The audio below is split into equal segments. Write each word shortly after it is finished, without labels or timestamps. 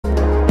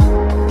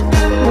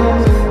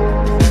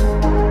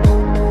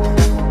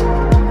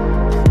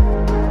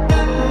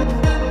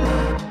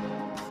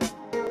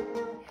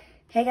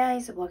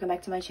guys, welcome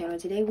back to my channel.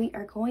 Today we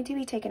are going to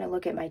be taking a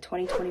look at my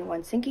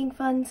 2021 sinking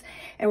funds,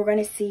 and we're going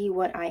to see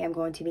what I am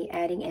going to be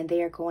adding, and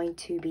they are going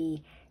to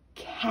be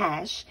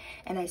cash,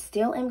 and I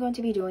still am going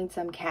to be doing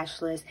some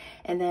cashless,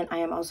 and then I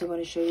am also going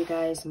to show you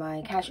guys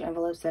my cash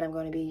envelopes that I'm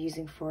going to be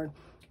using for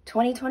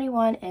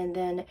 2021, and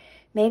then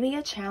maybe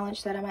a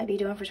challenge that I might be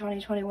doing for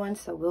 2021,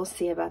 so we'll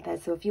see about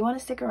that. So if you want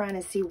to stick around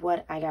and see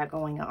what I got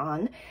going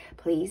on,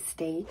 please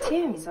stay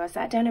tuned. So I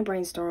sat down and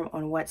brainstormed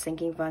on what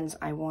sinking funds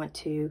I want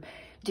to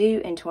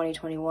do in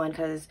 2021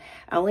 because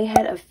I only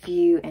had a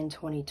few in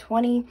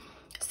 2020.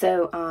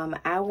 So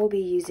I will be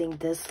using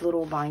this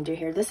little binder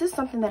here. This is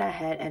something that I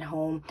had at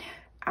home.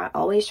 I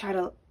always try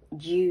to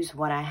use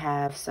what I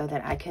have so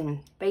that I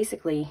can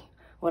basically,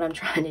 what I'm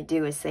trying to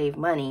do is save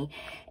money.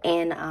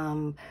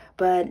 And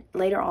but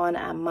later on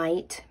I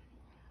might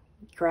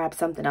grab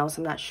something else,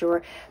 I'm not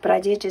sure, but I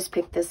did just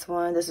pick this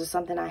one. This is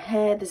something I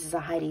had. This is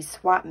a Heidi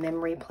Swap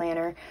memory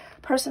planner,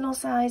 personal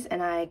size,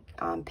 and I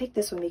picked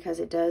this one because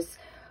it does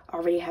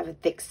already have a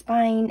thick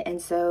spine,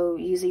 and so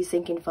usually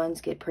sinking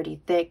funds get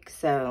pretty thick,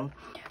 so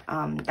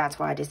that's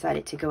why I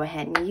decided to go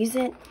ahead and use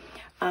it.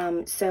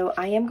 So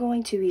I am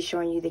going to be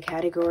showing you the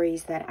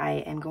categories that I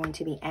am going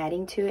to be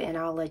adding to it, and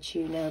I'll let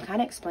you know,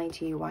 kind of explain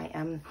to you why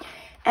I'm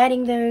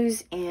adding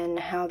those and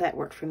how that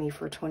worked for me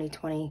for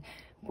 2020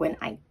 when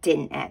I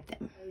didn't add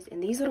them.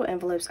 In these little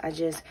envelopes, I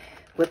just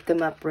whipped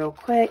them up real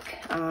quick.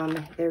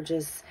 They're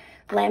just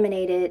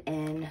laminated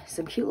and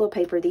some cute little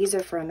paper. These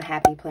are from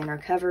Happy Planner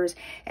covers,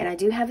 and I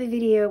do have a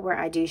video where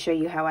I do show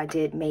you how I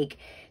did make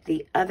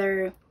the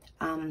other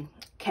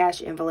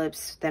cash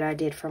envelopes that I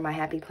did for my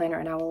Happy Planner,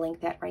 and I will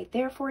link that right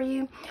there for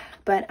you.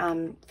 But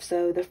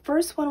so the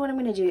first one, what I'm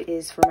going to do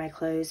is for my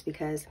clothes,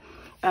 because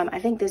I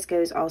think this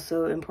goes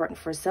also important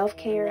for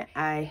self-care.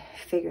 I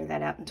figured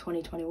that out in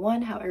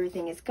 2021, how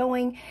everything is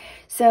going.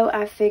 So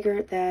I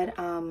figured that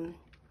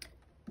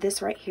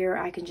this right here,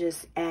 I can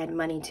just add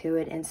money to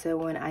it. And so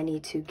when I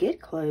need to get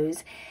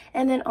clothes,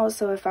 and then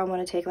also if I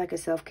want to take like a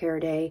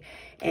self-care day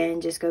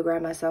and just go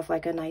grab myself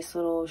like a nice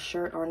little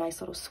shirt or a nice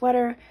little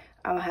sweater,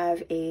 I'll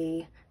have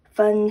a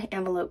fun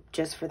envelope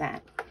just for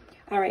that.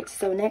 All right,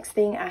 so next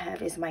thing I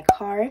have is my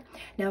car.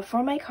 Now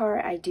for my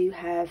car, I do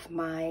have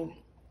my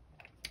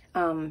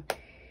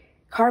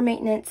car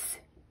maintenance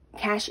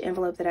cash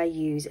envelope that I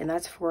use, and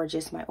that's for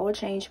just my oil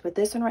change. But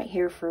this one right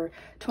here for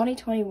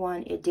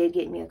 2021, it did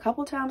get me a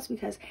couple times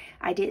because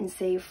I didn't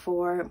save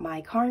for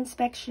my car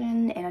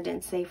inspection and I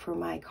didn't save for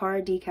my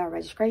car decal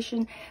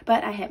registration,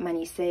 but I had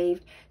money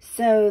saved,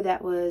 so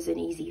that was an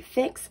easy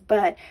fix.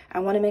 But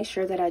I want to make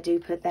sure that I do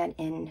put that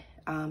in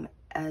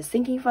a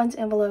sinking funds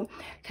envelope,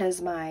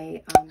 because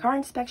my car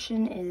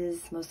inspection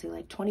is mostly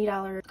like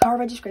 $20. Car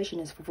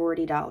registration is for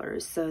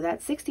 $40, so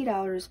that's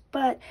 $60.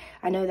 But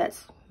I know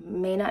that's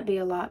may not be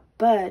a lot,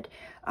 but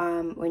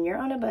when you're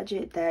on a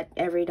budget, that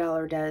every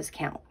dollar does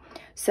count.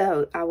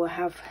 So I will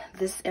have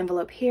this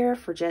envelope here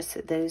for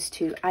just those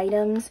two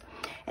items.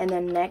 And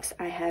then next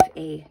I have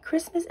a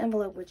Christmas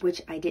envelope,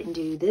 which I didn't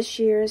do this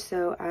year,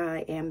 so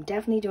I am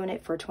definitely doing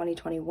it for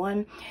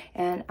 2021,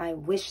 and I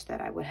wish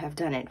that I would have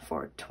done it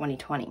for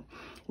 2020.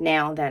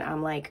 Now that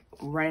I'm like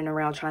running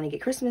around trying to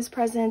get Christmas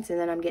presents, and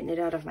then I'm getting it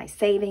out of my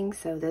savings,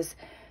 so this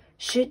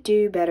should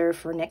do better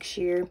for next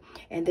year.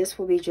 And this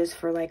will be just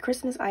for like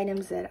Christmas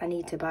items that I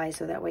need to buy,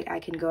 so that way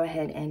I can go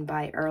ahead and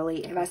buy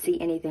early if I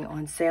see anything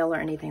on sale or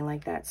anything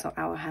like that. So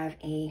I will have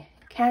a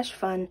cash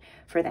fund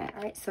for that.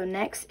 All right, so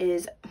next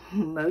is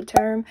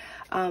Moterm.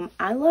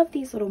 I love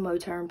these little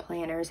Moterm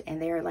planners, and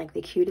they're like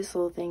the cutest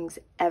little things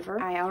ever.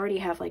 I already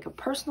have like a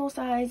personal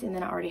size, and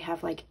then I already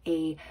have like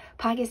a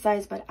pocket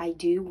size, but I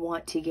do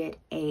want to get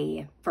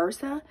a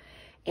Versa,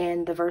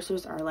 and the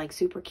Versas are like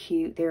super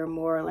cute. They're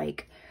more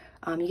like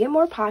you get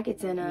more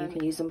pockets in them. You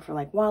can use them for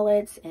like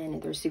wallets, and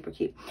they're super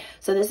cute.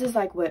 So this is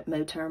like what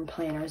Moterm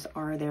planners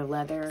are. They're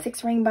leather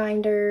 6-ring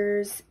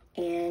binders,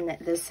 and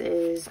this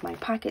is my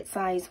pocket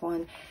size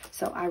one.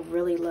 So I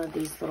really love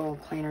these little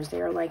planners.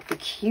 They are like the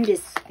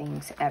cutest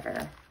things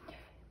ever.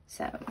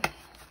 So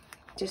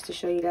just to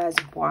show you guys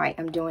why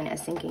I'm doing a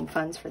sinking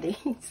funds for these.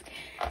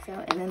 So,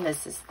 and then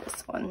this is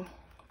this one.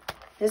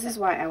 This is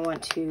why I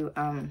want to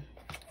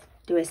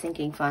do a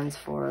sinking funds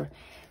for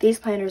these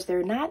planners.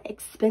 They're not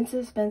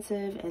expensive,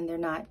 and they're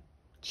not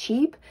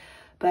cheap,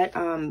 but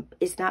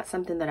it's not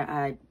something that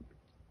I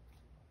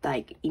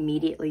like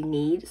immediately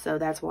need, so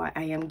that's why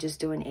I am just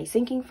doing a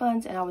sinking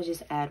funds, and I will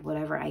just add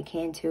whatever I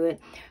can to it,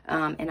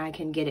 and I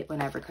can get it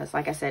whenever, because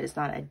like I said, it's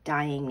not a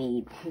dying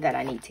need that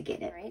I need to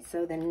get it. All right,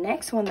 so the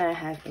next one that I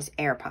have is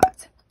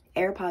AirPods.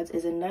 AirPods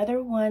is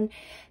another one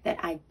that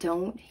I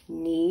don't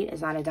need.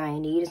 It's not a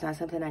dying need. It's not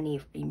something I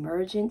need for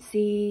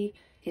emergency.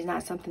 It's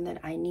not something that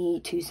I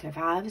need to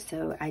survive.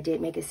 So I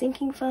did make a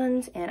sinking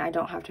funds, and I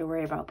don't have to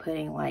worry about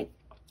putting like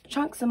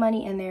chunks of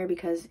money in there,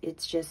 because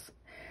it's just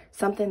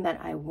something that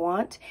I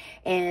want.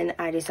 And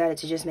I decided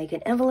to just make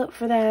an envelope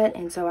for that,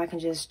 and so I can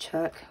just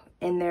chuck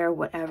in there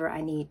whatever I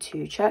need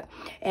to chuck.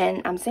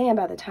 And I'm saying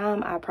by the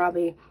time I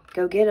probably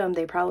go get them,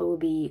 they probably will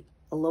be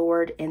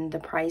lowered in the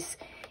price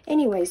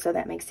anyway, so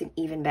that makes it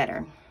even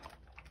better.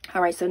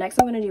 All right, so next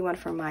I'm going to do one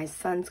for my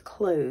son's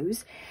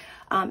clothes.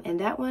 And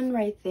that one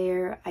right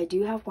there, I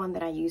do have one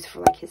that I use for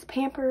like his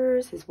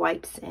Pampers, his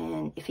wipes,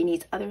 and if he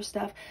needs other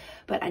stuff.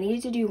 But I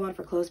needed to do one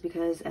for clothes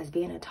because as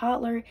being a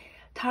toddler,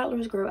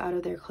 toddlers grow out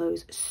of their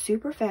clothes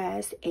super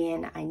fast,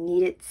 and I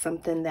needed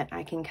something that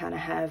I can kind of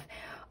have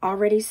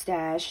already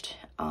stashed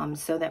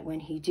so that when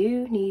he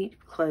do need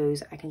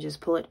clothes, I can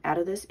just pull it out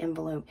of this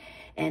envelope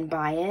and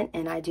buy it.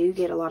 And I do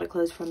get a lot of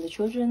clothes from the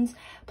children's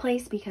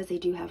place because they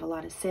do have a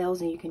lot of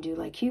sales and you can do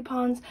like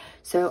coupons.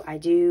 So I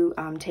do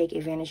take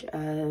advantage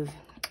of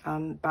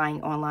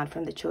buying online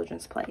from the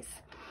children's place.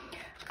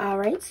 All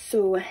right,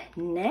 so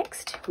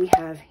next we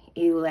have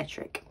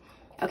electric.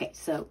 Okay,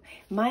 so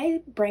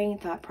my brain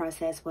thought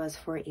process was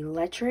for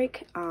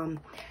electric.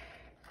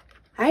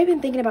 I've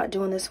been thinking about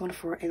doing this one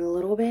for a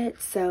little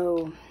bit.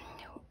 So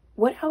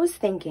what I was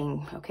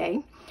thinking,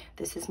 okay,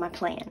 this is my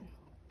plan.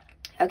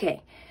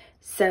 Okay,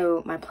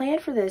 so my plan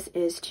for this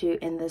is to,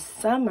 in the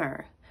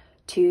summer,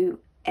 to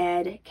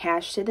add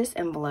cash to this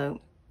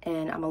envelope.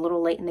 And I'm a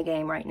little late in the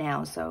game right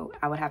now, so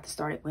I would have to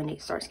start it when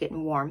it starts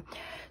getting warm.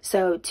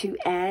 So to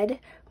add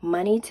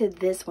money to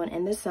this one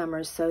in the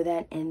summer so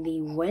that in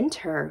the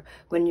winter,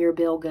 when your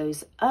bill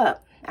goes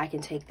up, I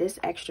can take this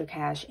extra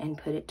cash and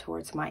put it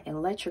towards my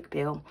electric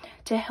bill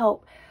to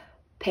help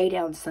pay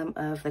down some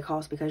of the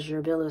cost, because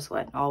your bill is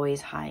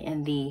always high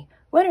in the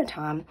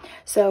wintertime.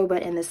 So,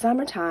 but in the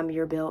summertime,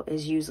 your bill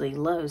is usually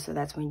low. So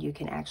that's when you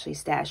can actually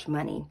stash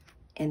money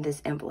in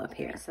this envelope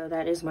here. So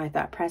that is my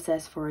thought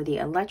process for the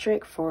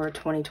electric for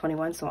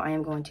 2021. So I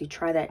am going to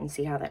try that and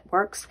see how that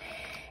works.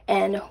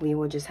 And we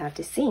will just have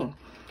to see.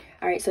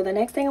 All right, so the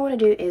next thing I want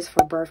to do is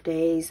for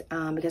birthdays,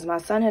 because my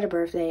son had a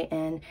birthday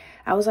and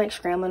I was like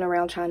scrambling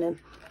around trying to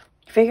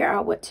figure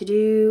out what to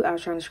do. I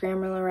was trying to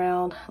scramble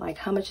around, like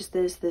how much is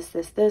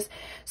this.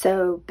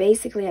 So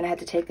basically, and I had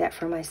to take that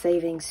from my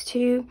savings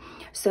too.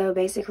 So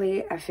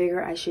basically, I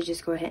figure I should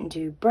just go ahead and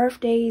do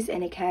birthdays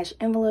in a cash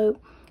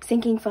envelope,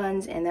 sinking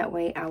funds, and that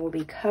way I will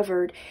be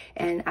covered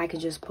and I can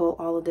just pull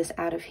all of this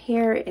out of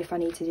here if I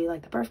need to do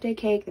like the birthday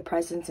cake, the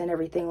presents, and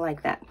everything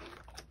like that.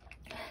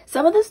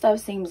 Some of the stuff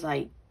seems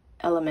like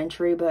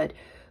elementary, but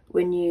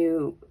when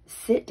you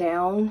sit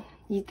down,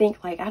 you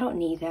think like, I don't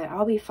need that,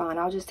 I'll be fine,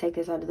 I'll just take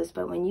this out of this.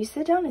 But when you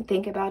sit down and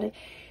think about it,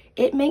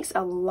 it makes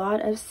a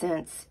lot of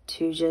sense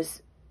to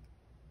just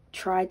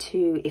try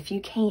to, if you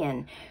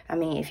can. I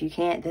mean, if you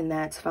can't, then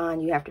that's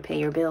fine, you have to pay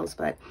your bills,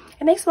 but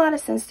it makes a lot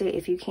of sense to,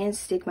 if you can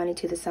stick money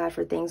to the side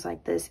for things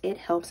like this, it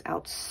helps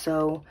out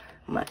so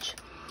much.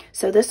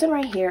 So this one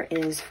right here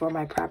is for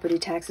my property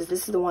taxes.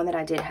 This is the one that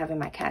I did have in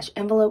my cash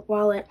envelope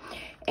wallet,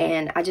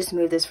 and I just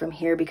moved this from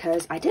here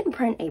because I didn't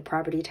print a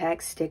property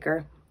tax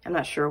sticker. I'm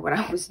not sure what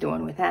I was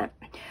doing with that,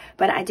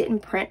 but I didn't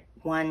print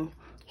one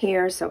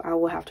here, so I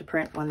will have to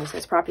print one that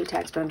says property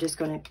tax, but I'm just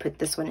going to put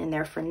this one in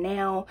there for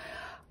now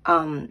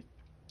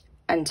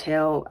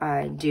until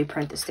I do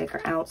print the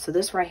sticker out. So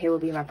this right here will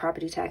be my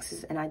property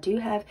taxes, and I do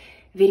have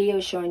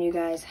videos showing you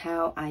guys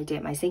how I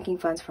did my sinking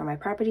funds for my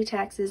property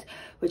taxes,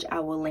 which I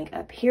will link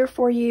up here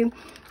for you.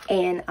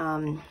 And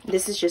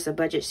this is just a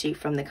budget sheet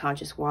from the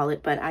Conscious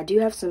Wallet, but I do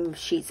have some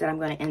sheets that I'm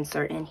going to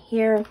insert in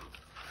here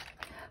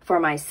for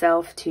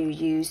myself to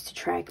use to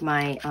track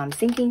my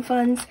sinking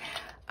funds.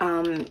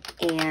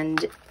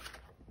 And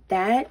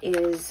that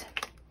is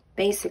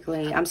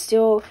basically, I'm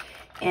still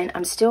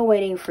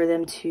waiting for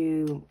them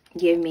to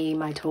give me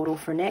my total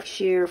for next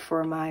year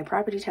for my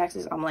property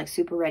taxes. I'm like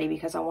super ready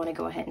because I want to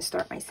go ahead and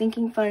start my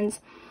sinking funds.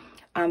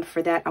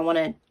 For that, I want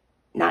to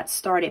not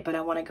start it, but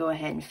I want to go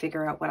ahead and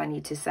figure out what I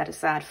need to set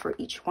aside for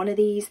each one of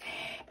these.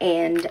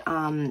 And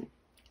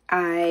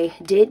I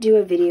did do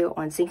a video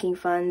on sinking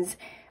funds,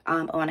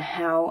 on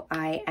how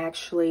I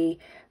actually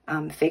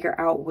figure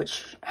out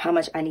how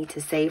much I need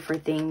to save for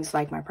things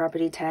like my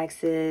property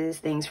taxes,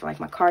 things for like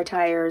my car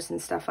tires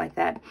and stuff like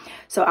that.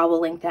 So I will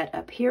link that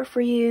up here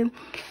for you.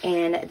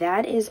 And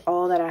that is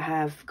all that I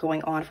have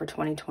going on for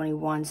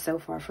 2021 so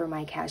far for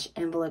my cash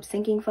envelope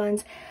sinking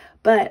funds.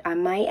 But I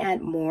might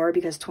add more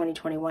because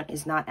 2021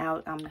 is not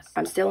out.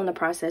 I'm still in the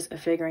process of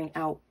figuring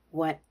out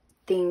what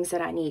things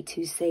that I need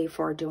to save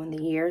for during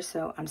the year.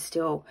 So I'm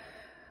still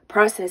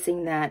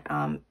processing that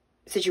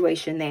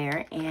situation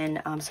there.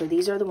 And so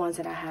these are the ones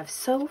that I have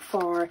so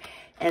far.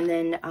 And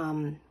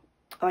then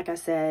like I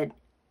said,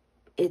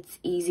 it's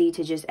easy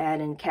to just add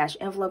in cash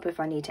envelope if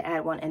I need to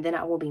add one. And then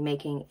I will be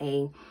making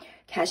a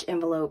cash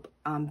envelope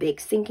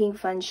big sinking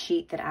fund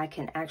sheet that I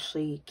can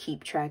actually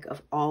keep track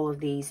of all of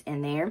these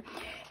in there.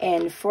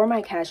 And for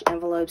my cash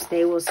envelopes,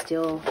 they will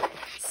still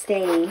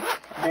stay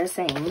the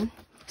same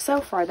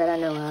so far that I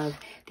know of.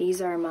 These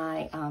are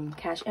my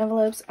cash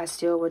envelopes. I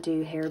still will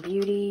do hair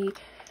beauty,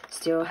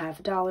 still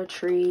have Dollar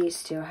Tree,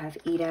 still have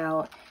Eat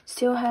Out,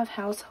 still have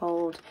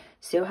household,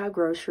 still have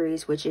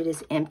groceries, which it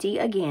is empty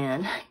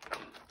again,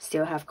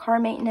 still have car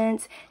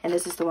maintenance, and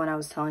this is the one I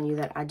was telling you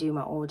that I do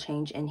my oil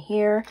change in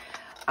here.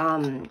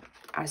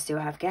 I still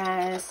have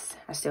gas,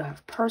 I still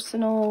have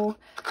personal,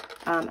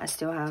 I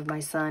still have my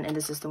son, and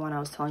this is the one I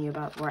was telling you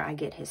about where I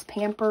get his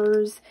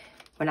Pampers,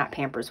 well not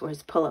Pampers, where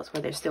his pull-ups,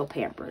 where they're still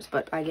Pampers,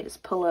 but I get his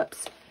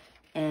pull-ups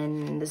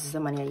and this is the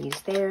money I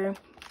use there.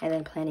 And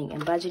then planning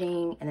and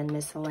budgeting, and then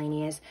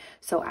miscellaneous.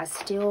 So I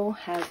still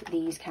have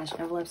these cash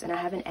envelopes, and I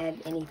haven't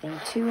added anything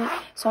to it.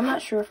 So I'm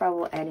not sure if I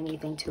will add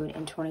anything to it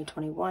in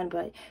 2021,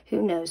 but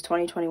who knows?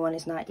 2021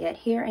 is not yet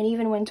here, and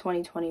even when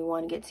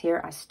 2021 gets here,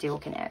 I still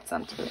can add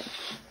some to it.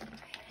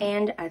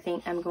 And I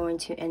think I'm going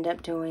to end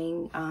up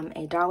doing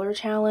a dollar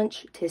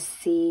challenge to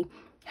see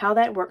how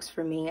that works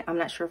for me. I'm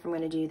not sure if I'm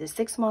going to do the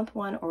 6-month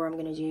one or I'm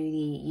going to do the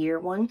year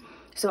one.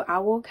 So I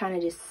will kind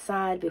of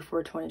decide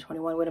before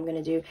 2021 what I'm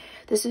going to do.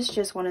 This is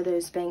just one of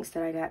those banks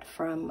that I got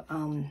from,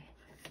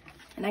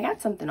 and I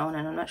got something on it.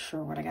 I'm not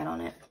sure what I got on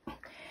it.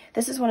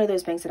 This is one of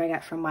those banks that I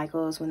got from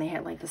Michael's when they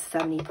had like the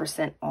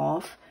 70%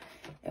 off.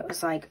 It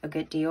was like a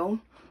good deal.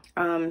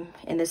 And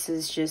this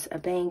is just a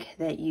bank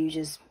that you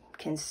just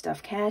can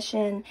stuff cash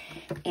in,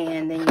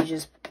 and then you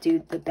just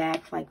do the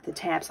back, like the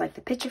tabs, like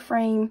the picture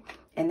frame,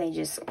 and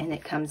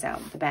it comes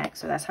out the back.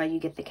 So that's how you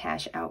get the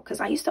cash out, because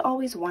I used to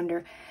always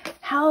wonder,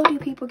 how do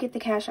people get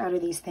the cash out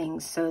of these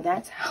things? So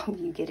that's how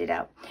you get it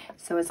out.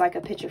 So it's like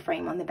a picture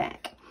frame on the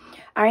back.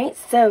 All right,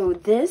 so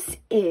this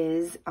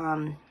is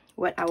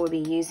what I will be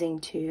using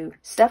to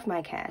stuff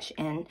my cash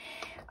in.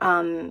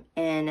 And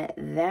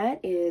that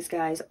is,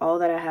 guys, all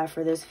that I have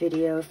for this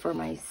video for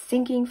my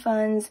sinking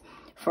funds,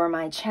 for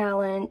my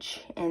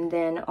challenge, and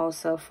then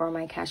also for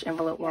my cash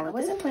envelope wallet. I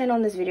wasn't planning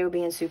on this video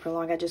being super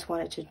long. I just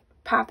wanted to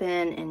pop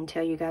in and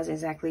tell you guys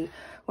exactly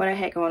what I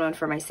had going on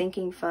for my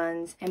sinking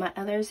funds and my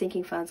other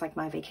sinking funds, like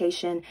my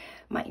vacation,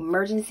 my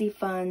emergency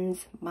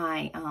funds,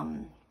 my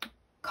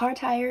car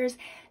tires.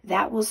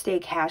 That will stay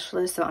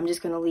cashless, so I'm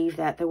just going to leave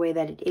that the way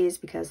that it is,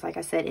 because like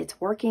I said, it's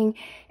working,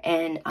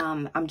 and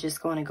I'm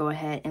just going to go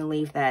ahead and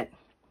leave that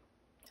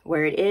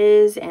where it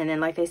is. And then,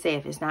 like they say,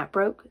 if it's not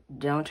broke,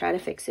 don't try to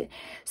fix it.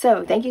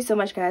 So thank you so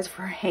much, guys,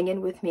 for hanging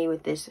with me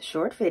with this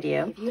short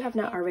video. If you have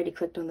not already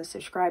clicked on the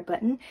subscribe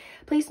button,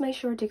 please make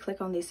sure to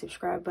click on the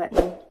subscribe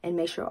button, and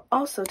make sure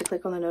also to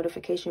click on the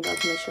notification bell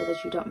to make sure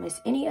that you don't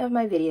miss any of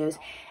my videos.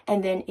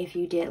 And then if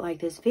you did like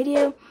this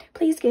video,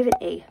 please give it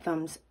a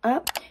thumbs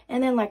up.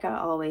 And then, like I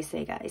always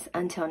say, guys,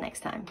 until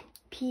next time,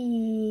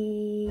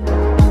 peace.